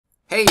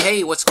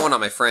Hey, what's going on,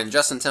 my friend?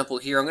 Justin Temple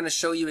here. I'm going to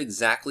show you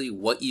exactly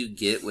what you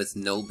get with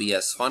No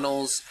BS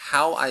funnels,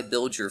 how I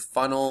build your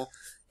funnel,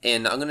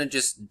 and I'm going to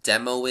just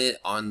demo it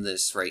on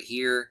this right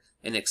here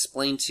and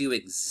explain to you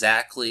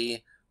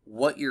exactly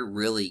what you're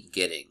really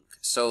getting.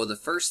 So the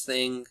first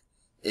thing,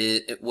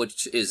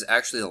 which is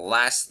actually the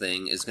last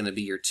thing, is going to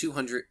be your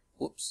 200,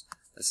 whoops,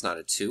 that's not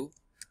a 2.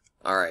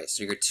 Alright,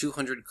 so your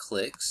 200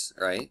 clicks,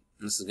 right?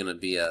 And this is going to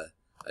be a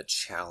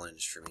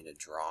challenge for me to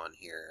draw on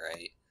here,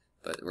 right?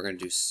 But we're going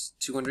to do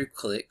 200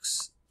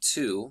 clicks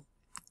to,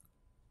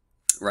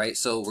 right?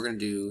 So we're going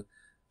to do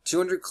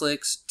 200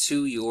 clicks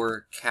to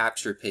your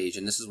capture page,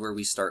 and this is where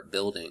we start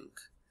building.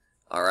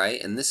 All right,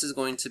 and this is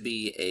going to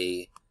be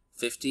a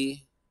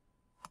 50,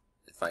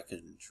 if I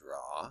can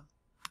draw.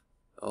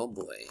 Oh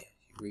boy,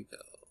 here we go.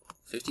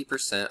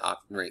 50%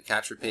 opt-in rate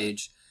capture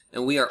page,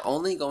 and we are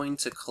only going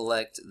to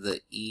collect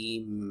the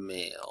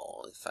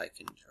email. If I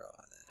can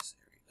draw this,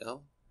 there we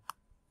go.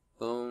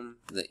 Boom,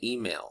 the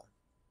email.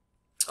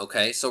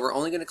 Okay, so we're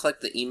only going to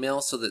collect the email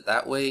so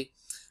that way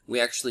we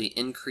actually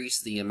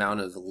increase the amount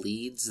of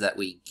leads that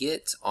we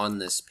get on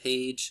this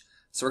page.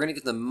 So we're going to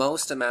get the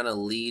most amount of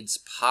leads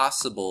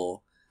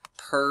possible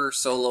per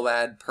solo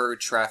ad, per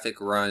traffic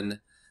run.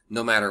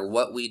 No matter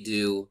what we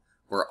do,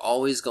 we're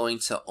always going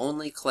to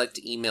only collect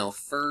email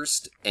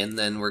first, and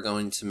then we're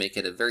going to make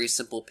it a very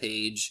simple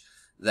page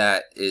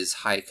that is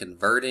high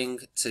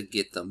converting to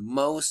get the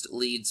most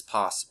leads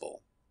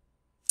possible.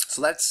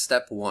 So that's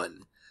step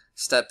one.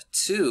 Step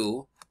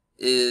two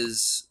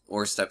is,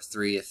 or step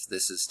three if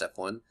this is step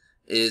one,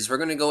 is we're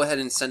going to go ahead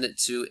and send it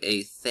to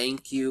a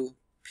thank you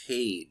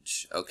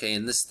page. Okay,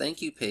 and this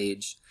thank you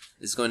page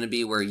is going to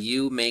be where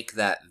you make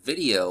that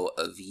video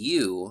of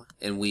you,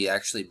 and we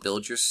actually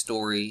build your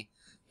story,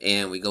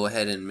 and we go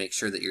ahead and make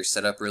sure that you're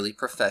set up really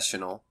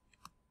professional,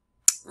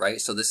 right?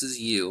 So this is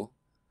you,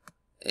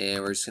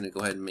 and we're just going to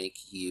go ahead and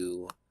make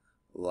you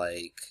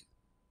like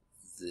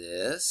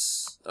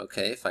this.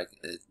 Okay,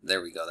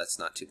 there we go, that's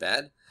not too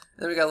bad.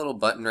 And then we got a little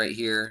button right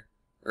here,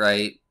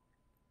 right,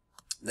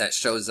 that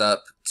shows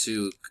up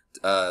to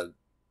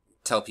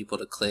tell people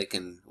to click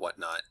and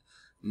whatnot.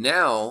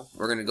 Now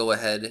we're going to go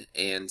ahead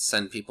and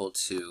send people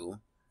to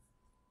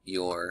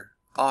your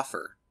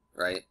offer,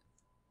 right?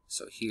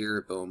 So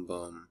here, boom,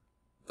 boom,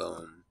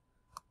 boom,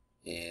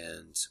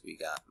 and we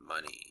got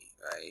money,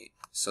 right?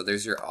 So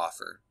there's your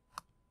offer.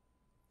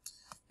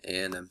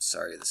 And I'm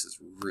sorry, this is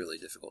really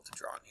difficult to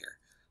draw in here.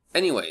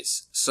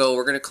 Anyways, so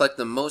we're going to collect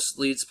the most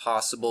leads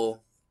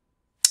possible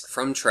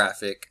from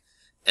traffic,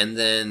 and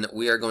then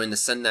we are going to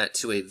send that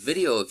to a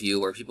video of you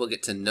where people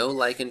get to know,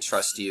 like, and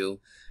trust you.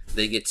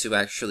 They get to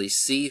actually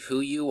see who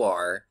you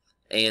are,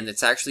 and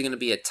it's actually going to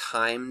be a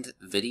timed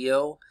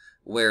video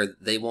where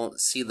they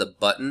won't see the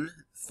button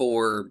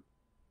for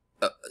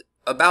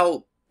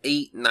about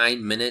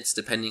 8-9 minutes,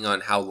 depending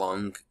on how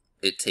long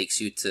it takes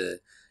you to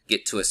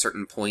get to a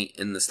certain point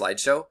in the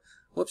slideshow.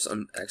 Whoops,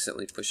 I'm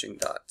accidentally pushing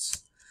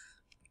dots.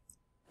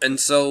 And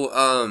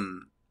so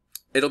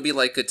it'll be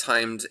like a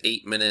timed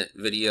 8-minute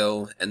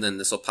video, and then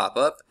this will pop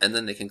up, and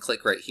then they can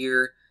click right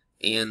here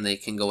and they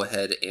can go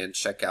ahead and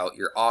check out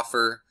your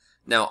offer.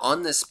 Now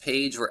on this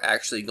page, we're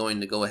actually going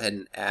to go ahead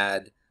and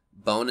add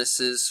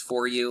bonuses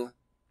for you.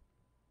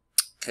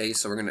 Okay,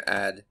 so we're going to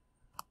add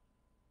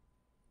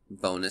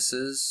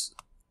bonuses.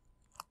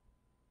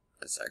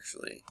 Let's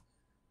actually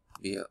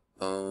be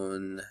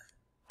on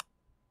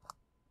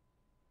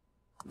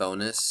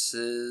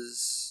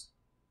bonuses.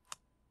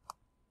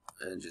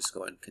 And just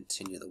go ahead and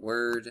continue the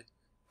word,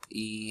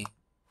 ES.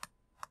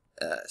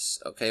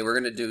 Okay, we're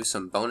going to do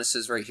some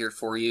bonuses right here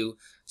for you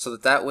so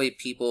that way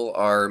people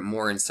are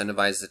more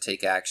incentivized to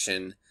take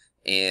action,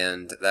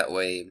 and that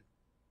way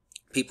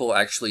people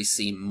actually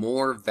see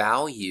more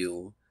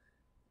value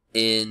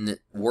in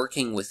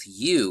working with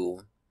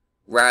you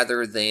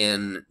rather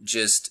than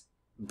just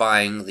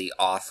buying the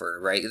offer,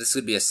 right? This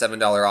could be a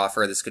 $7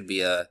 offer, this could be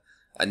a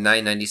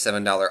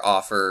 $997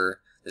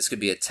 offer, this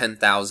could be a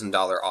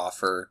 $10,000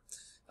 offer.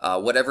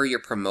 Whatever you're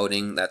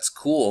promoting, that's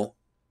cool,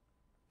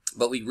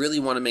 but we really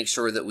want to make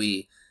sure that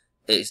we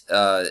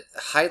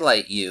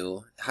highlight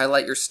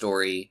your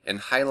story, and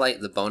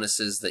highlight the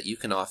bonuses that you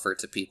can offer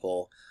to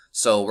people.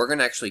 So we're going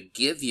to actually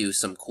give you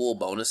some cool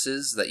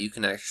bonuses that you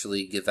can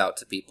actually give out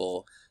to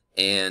people,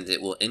 and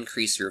it will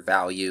increase your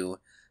value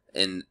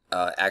and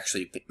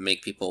actually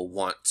make people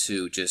want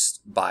to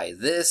just buy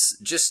this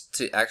just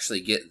to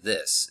actually get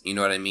this. You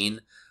know what I mean?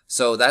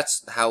 So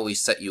that's how we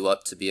set you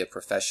up to be a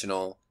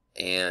professional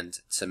and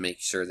to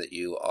make sure that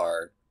you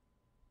are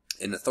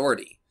in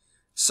authority.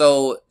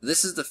 So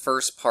this is the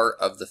first part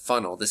of the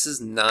funnel. This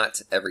is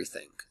not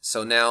everything.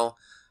 So now,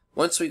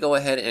 once we go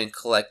ahead and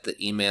collect the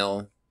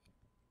email,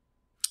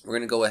 we're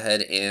going to go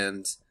ahead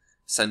and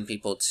send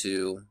people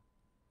to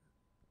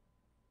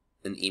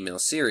an email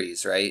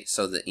series, right?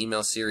 So the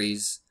email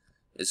series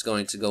is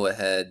going to go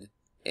ahead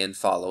and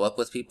follow up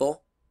with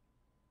people.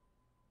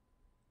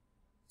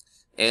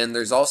 And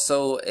there's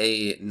also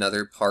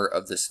another part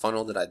of this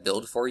funnel that I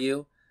build for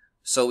you.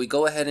 So we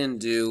go ahead and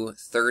do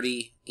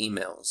 30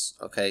 emails.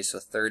 Okay, so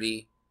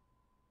 30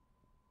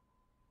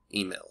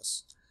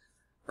 emails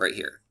right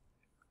here.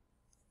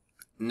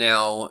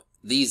 Now,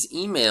 these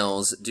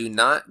emails do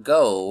not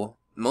go,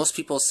 most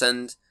people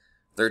send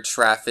their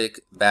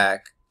traffic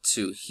back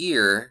to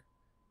here,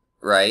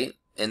 right?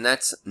 And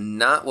that's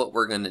not what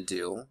we're going to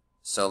do.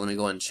 So let me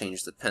go ahead and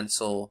change the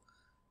pencil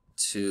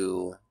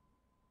to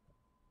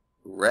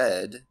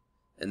red,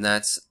 and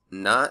that's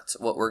not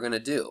what we're going to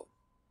do.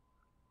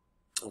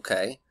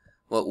 Okay,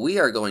 what we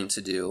are going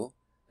to do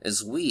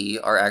is we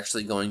are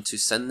actually going to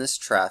send this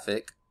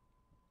traffic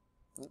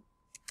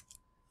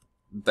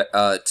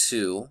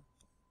to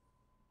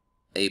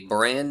a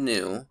brand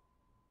new,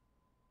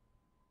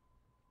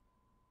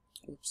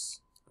 oops,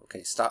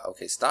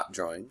 stop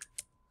drawing.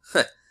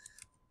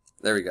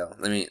 There we go.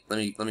 Let me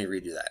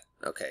redo that.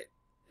 Okay,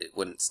 it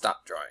wouldn't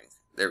stop drawing.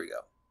 There we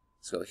go.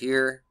 Let's go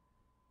here,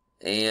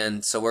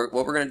 and so what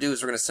we're going to do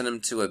is we're going to send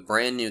them to a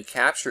brand new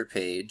capture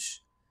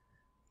page.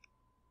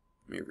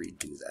 Let me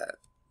redo that.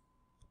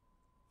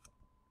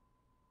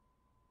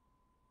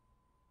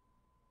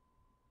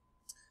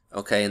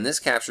 Okay, and this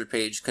capture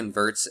page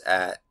converts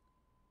at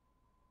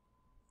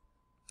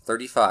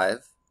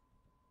 35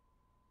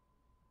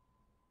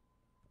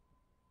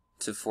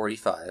 to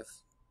 45%.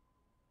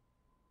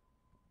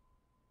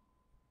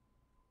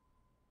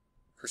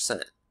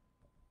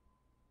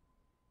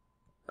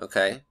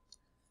 Okay,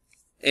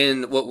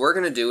 and what we're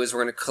going to do is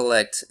we're going to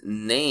collect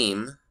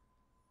name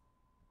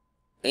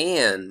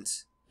and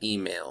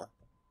email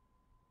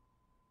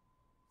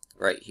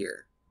right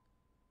here.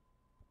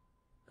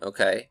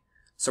 Okay,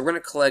 so we're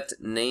going to collect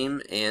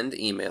name and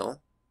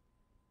email.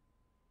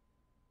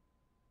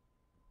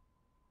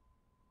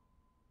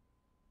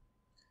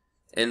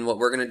 And what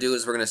we're going to do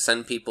is we're going to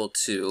send people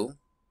to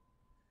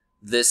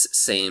this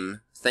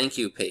same thank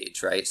you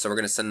page, right? So we're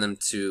going to send them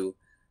to,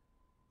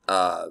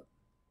 I'm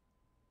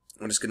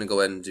just going to go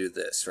ahead and do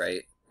this,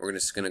 right? We're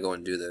just going to go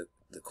and do the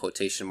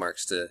quotation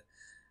marks to,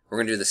 we're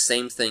going to do the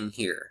same thing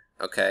here,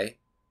 okay?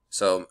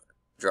 So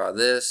draw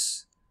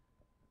this,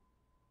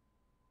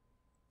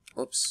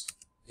 oops,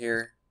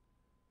 here,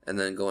 and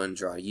then go and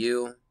draw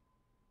you,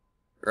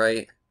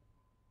 right?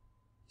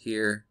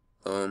 Here,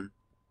 boom.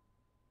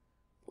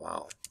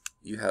 Wow.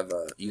 You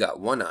got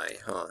one eye,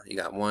 huh? You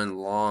got one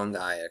long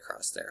eye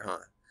across there, huh?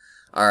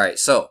 All right,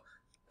 so,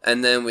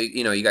 and then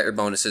you got your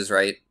bonuses,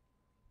 right?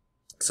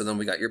 So then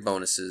we got your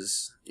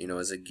bonuses,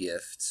 as a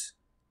gift,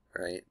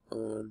 right?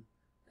 Boom.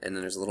 And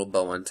then there's a little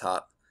bow on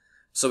top.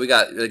 So we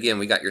got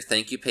your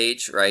thank you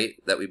page, right?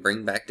 That we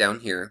bring back down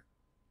here.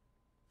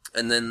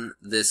 And then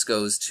this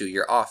goes to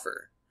your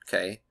offer,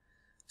 okay?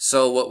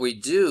 So what we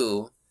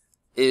do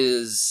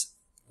is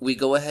we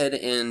go ahead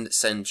and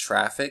send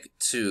traffic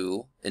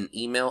to an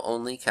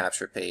email-only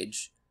capture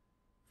page,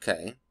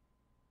 okay?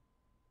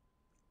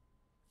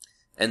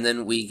 And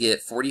then we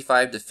get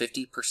 45 to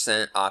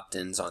 50%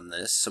 opt-ins on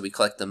this, so we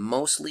collect the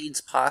most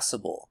leads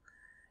possible.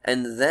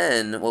 And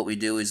then what we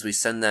do is we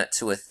send that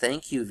to a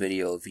thank you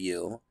video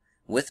view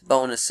with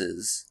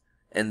bonuses,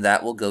 and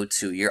that will go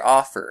to your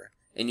offer.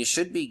 And you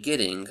should be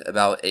getting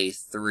about a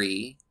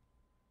 3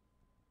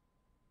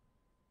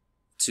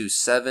 to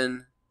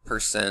 7%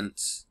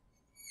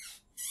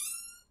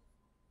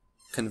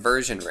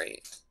 conversion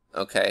rate,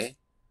 okay?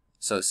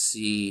 So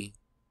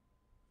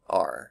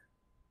CR.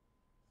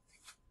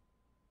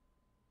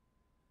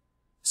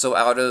 So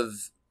out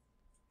of,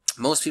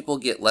 most people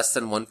get less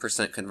than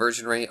 1%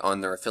 conversion rate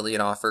on their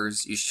affiliate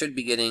offers. You should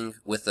be getting,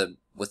 with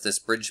this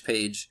bridge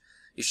page,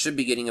 you should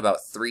be getting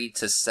about 3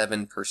 to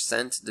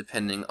 7%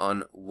 depending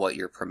on what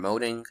you're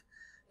promoting.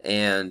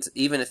 And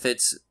even if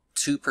it's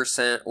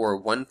 2% or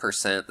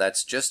 1%,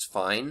 that's just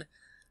fine,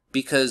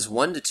 because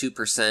 1 to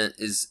 2%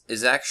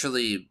 is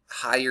actually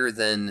higher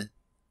than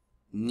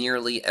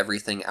nearly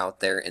everything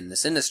out there in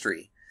this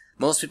industry.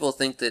 Most people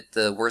think that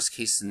the worst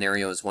case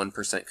scenario is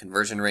 1%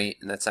 conversion rate,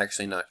 and that's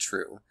actually not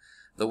true.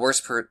 The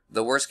worst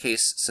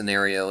case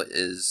scenario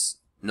is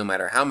no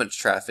matter how much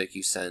traffic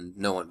you send,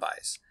 no one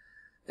buys.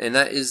 And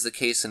that is the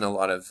case in a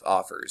lot of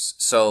offers.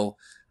 So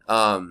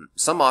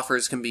some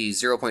offers can be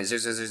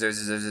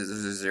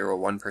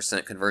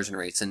 0.00001% conversion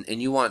rates, and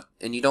you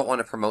don't want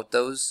to promote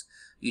those.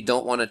 You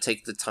don't want to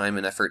take the time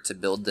and effort to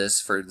build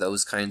this for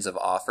those kinds of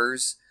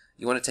offers.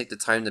 You want to take the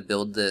time to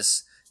build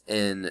this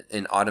and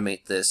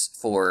automate this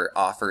for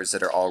offers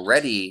that are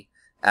already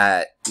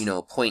at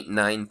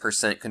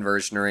 0.9%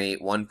 conversion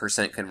rate,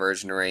 1%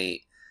 conversion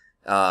rate,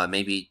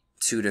 maybe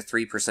 2 to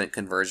 3%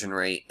 conversion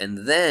rate,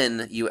 and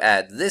then you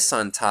add this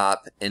on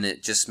top, and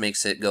it just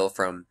makes it go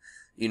from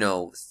 3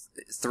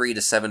 to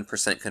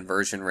 7%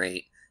 conversion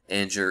rate,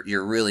 and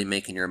you're really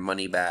making your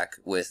money back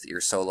with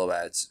your solo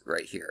ads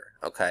right here.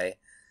 Okay,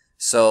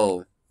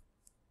 so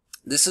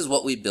this is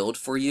what we build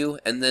for you,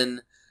 and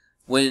then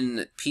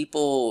when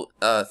people,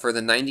 for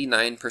the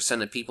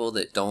 99% of people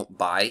that don't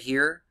buy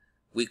here,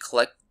 we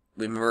collect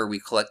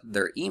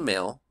their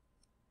email,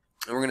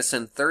 and we're going to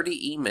send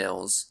 30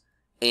 emails,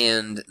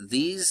 and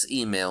these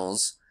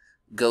emails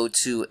go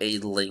to a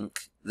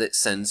link that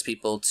sends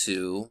people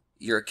to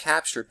your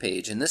capture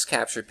page, and this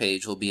capture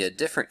page will be a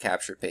different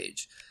capture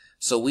page.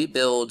 So we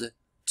build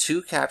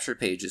two capture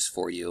pages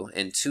for you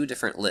and two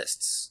different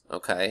lists,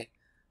 okay?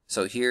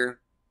 So here,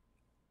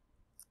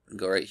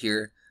 go right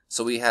here.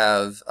 So we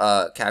have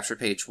capture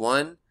page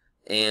 1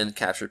 and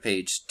capture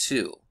page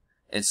 2.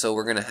 And so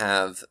we're going to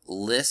have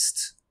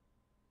list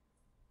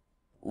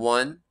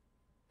 1,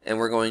 and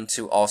we're going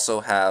to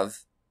also have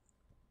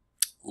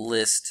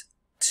list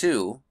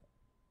 2,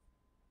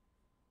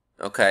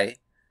 okay?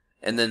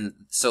 And then,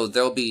 so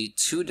there'll be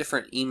two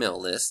different email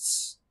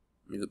lists.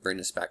 Let me bring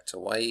this back to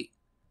white,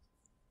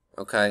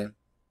 okay?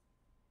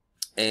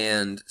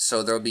 And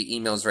so there'll be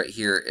emails right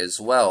here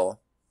as well.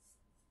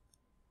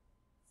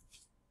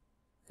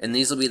 And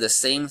these will be the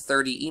same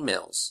 30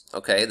 emails,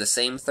 okay? The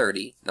same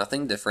 30,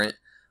 nothing different.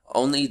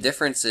 Only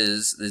difference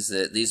is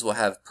that these will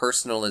have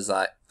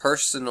personalized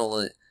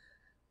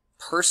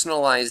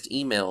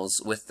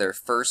emails with their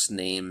first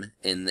name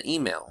in the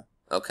email,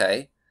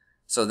 okay?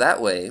 So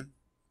that way,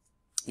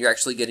 you're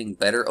actually getting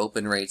better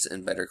open rates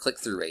and better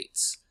click-through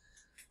rates.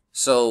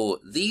 So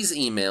these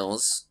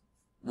emails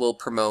will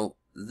promote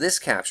this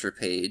capture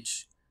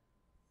page,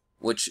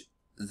 which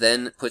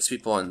then puts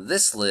people on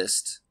this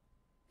list,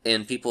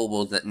 and people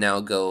will now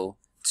go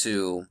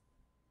to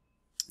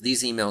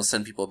these emails,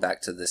 send people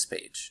back to this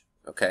page,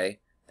 okay?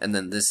 And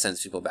then this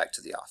sends people back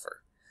to the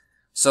offer.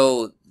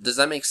 So does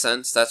that make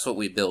sense? That's what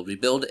we build. We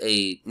build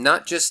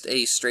not just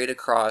a straight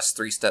across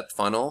 3-step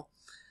funnel.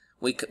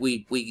 We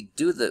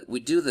do the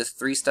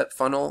 3-step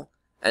funnel,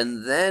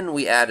 and then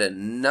we add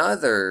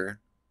another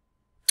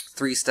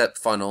 3-step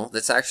funnel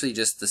that's actually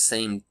just the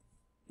same,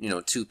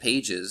 2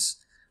 pages,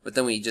 but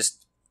then we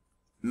just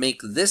make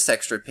this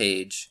extra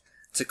page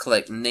to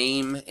collect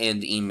name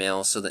and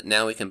email, so that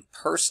now we can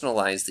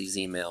personalize these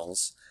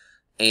emails,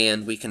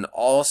 and we can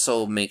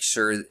also make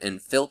sure and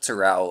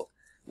filter out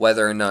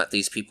whether or not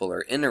these people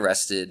are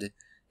interested.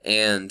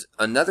 And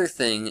another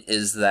thing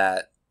is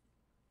that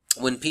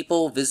when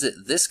people visit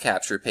this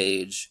capture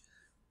page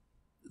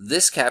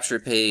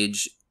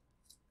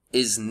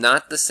is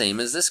not the same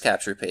as this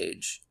capture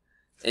page.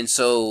 And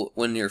so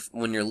when your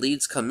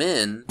leads come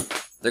in,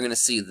 they're going to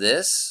see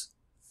this,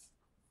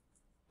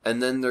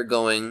 and then they're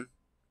going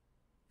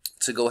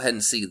to go ahead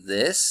and see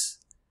this,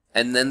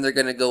 and then they're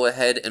going to go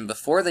ahead and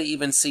before they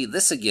even see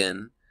this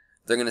again,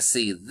 they're going to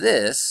see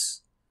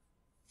this,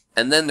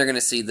 and then they're going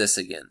to see this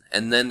again,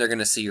 and then they're going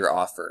to see your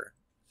offer.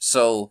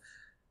 So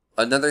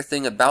another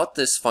thing about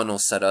this funnel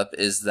setup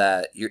is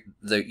that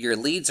your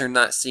leads are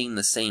not seeing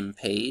the same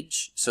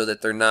page, so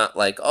that they're not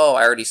like, oh,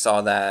 I already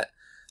saw that.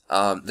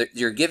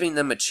 You're giving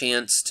them a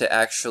chance to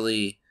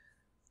actually,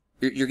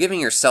 you're giving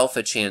yourself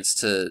a chance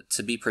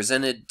to be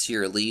presented to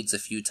your leads a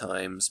few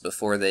times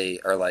before they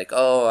are like,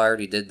 oh, I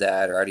already did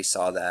that, or I already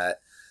saw that.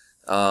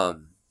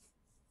 And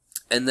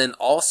then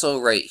also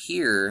right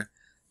here,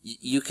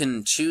 you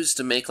can choose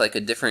to make like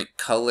a different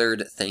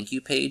colored thank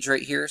you page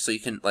right here. So you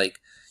can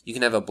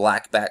have a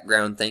black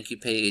background thank you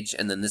page,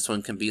 and then this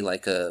one can be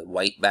like a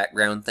white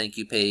background thank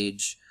you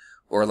page,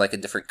 or like a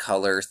different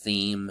color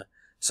theme.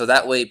 So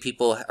that way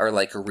people are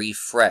like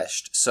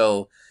refreshed.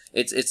 So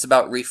it's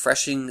about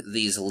refreshing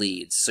these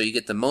leads. So you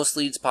get the most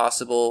leads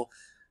possible,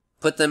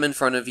 put them in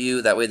front of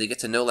you, that way they get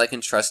to know, like,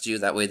 and trust you,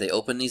 that way they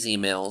open these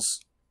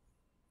emails.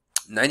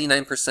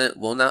 99%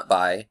 will not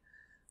buy.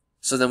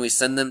 So then we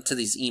send them to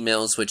these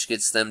emails, which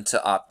gets them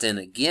to opt in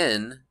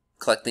again,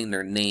 collecting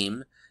their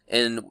name.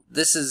 And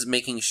this is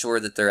making sure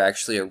that they're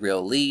actually a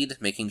real lead,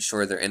 making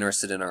sure they're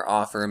interested in our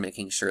offer,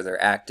 making sure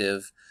they're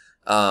active.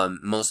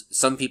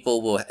 Some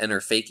people will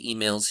enter fake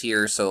emails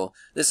here, so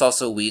this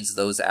also weeds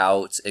those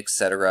out,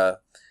 etc.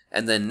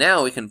 And then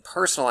now we can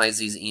personalize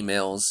these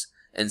emails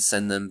and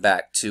send them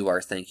back to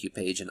our thank you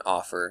page and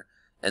offer.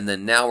 And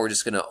then now we're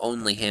just going to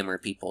only hammer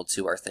people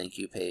to our thank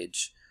you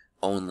page.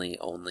 Only.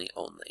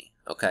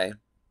 Okay?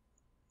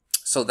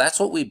 So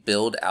that's what we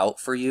build out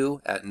for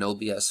you at No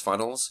BS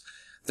Funnels.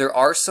 There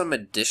are some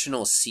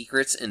additional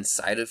secrets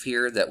inside of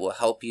here that will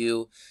help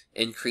you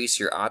increase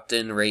your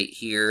opt-in rate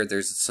here.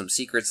 There's some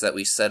secrets that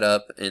we set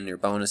up in your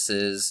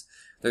bonuses.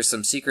 There's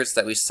some secrets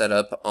that we set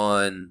up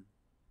on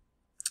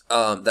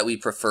that we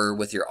prefer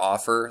with your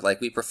offer.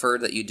 Like, we prefer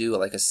that you do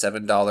like a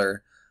 $7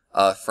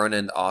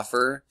 front-end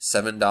offer,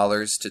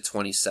 $7 to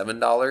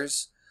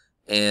 $27.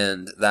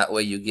 And that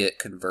way you get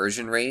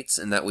conversion rates,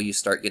 and that way you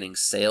start getting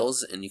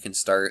sales, and you can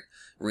start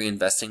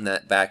reinvesting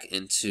that back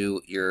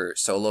into your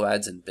solo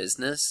ads and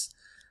business.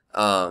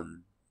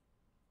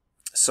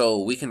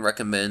 So we can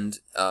recommend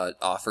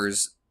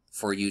offers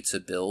for you to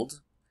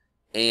build.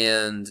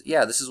 And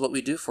yeah, this is what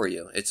we do for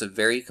you. It's a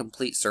very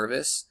complete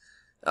service.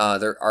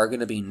 There are going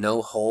to be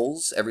no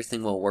holes.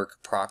 Everything will work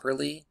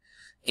properly.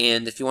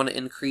 And if you want to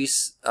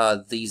increase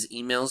these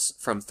emails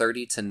from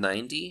 30 to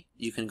 90,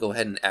 you can go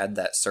ahead and add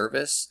that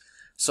service.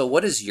 So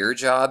what is your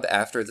job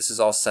after this is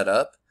all set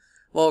up?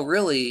 Well,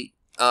 really,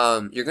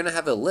 you're going to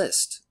have a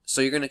list. So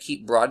you're going to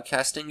keep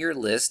broadcasting your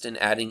list and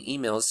adding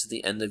emails to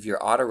the end of your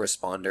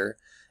autoresponder.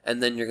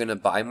 And then you're going to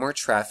buy more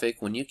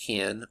traffic when you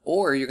can,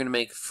 or you're going to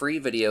make free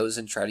videos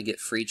and try to get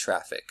free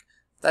traffic.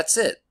 That's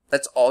it.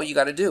 That's all you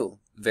got to do.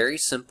 Very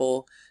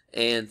simple,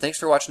 And thanks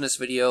for watching this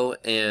video,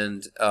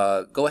 and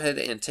go ahead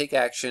and take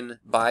action,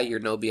 buy your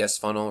No BS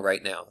funnel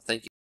right now.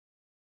 Thank you.